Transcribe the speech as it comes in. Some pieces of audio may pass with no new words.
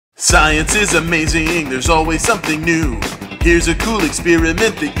Science is amazing, there's always something new. Here's a cool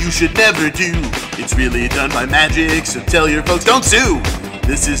experiment that you should never do. It's really done by magic, so tell your folks don't sue.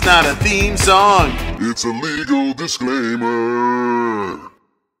 This is not a theme song. It's a legal disclaimer.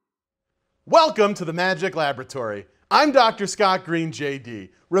 Welcome to the Magic Laboratory. I'm Dr. Scott Green, JD.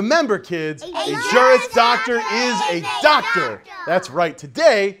 Remember, kids, a Juris Doctor is a doctor. That's right.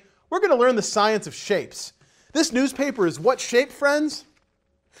 Today, we're going to learn the science of shapes. This newspaper is what shape, friends?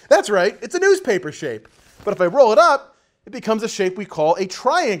 That's right. It's a newspaper shape. But if I roll it up, it becomes a shape we call a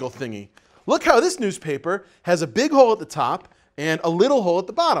triangle thingy. Look how this newspaper has a big hole at the top and a little hole at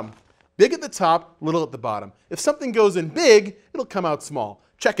the bottom. Big at the top, little at the bottom. If something goes in big, it'll come out small.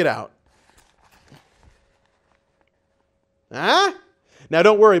 Check it out. Ah? Now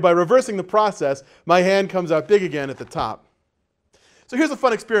don't worry, by reversing the process, my hand comes out big again at the top. So here's a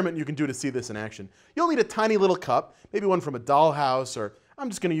fun experiment you can do to see this in action. You'll need a tiny little cup, maybe one from a dollhouse, or I'm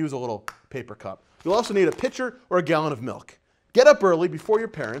just going to use a little paper cup. You'll also need a pitcher or a gallon of milk. Get up early before your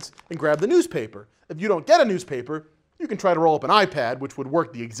parents and grab the newspaper. If you don't get a newspaper, you can try to roll up an iPad, which would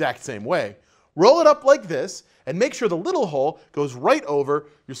work the exact same way. Roll it up like this and make sure the little hole goes right over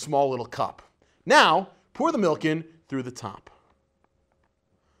your small little cup. Now, pour the milk in through the top.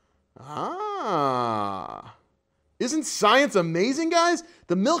 Ah! Isn't science amazing, guys?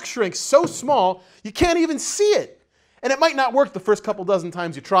 The milk shrinks so small, you can't even see it. And it might not work the first couple dozen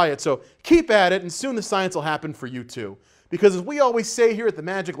times you try it, so keep at it and soon the science will happen for you too. Because as we always say here at the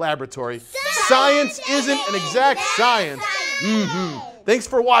Magic Laboratory, science isn't an exact science. Thanks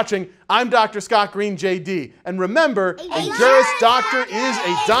for watching. I'm Dr. Scott Green, JD. And remember, a Juris Doctor is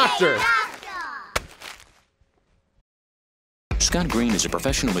a doctor. Scott Green is a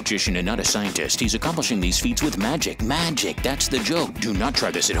professional magician and not a scientist. He's accomplishing these feats with magic. Magic, that's the joke. Do not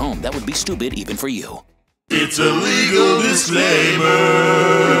try this at home. That would be stupid even for you. It's a legal disclaimer.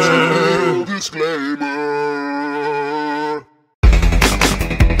 It's a legal disclaimer.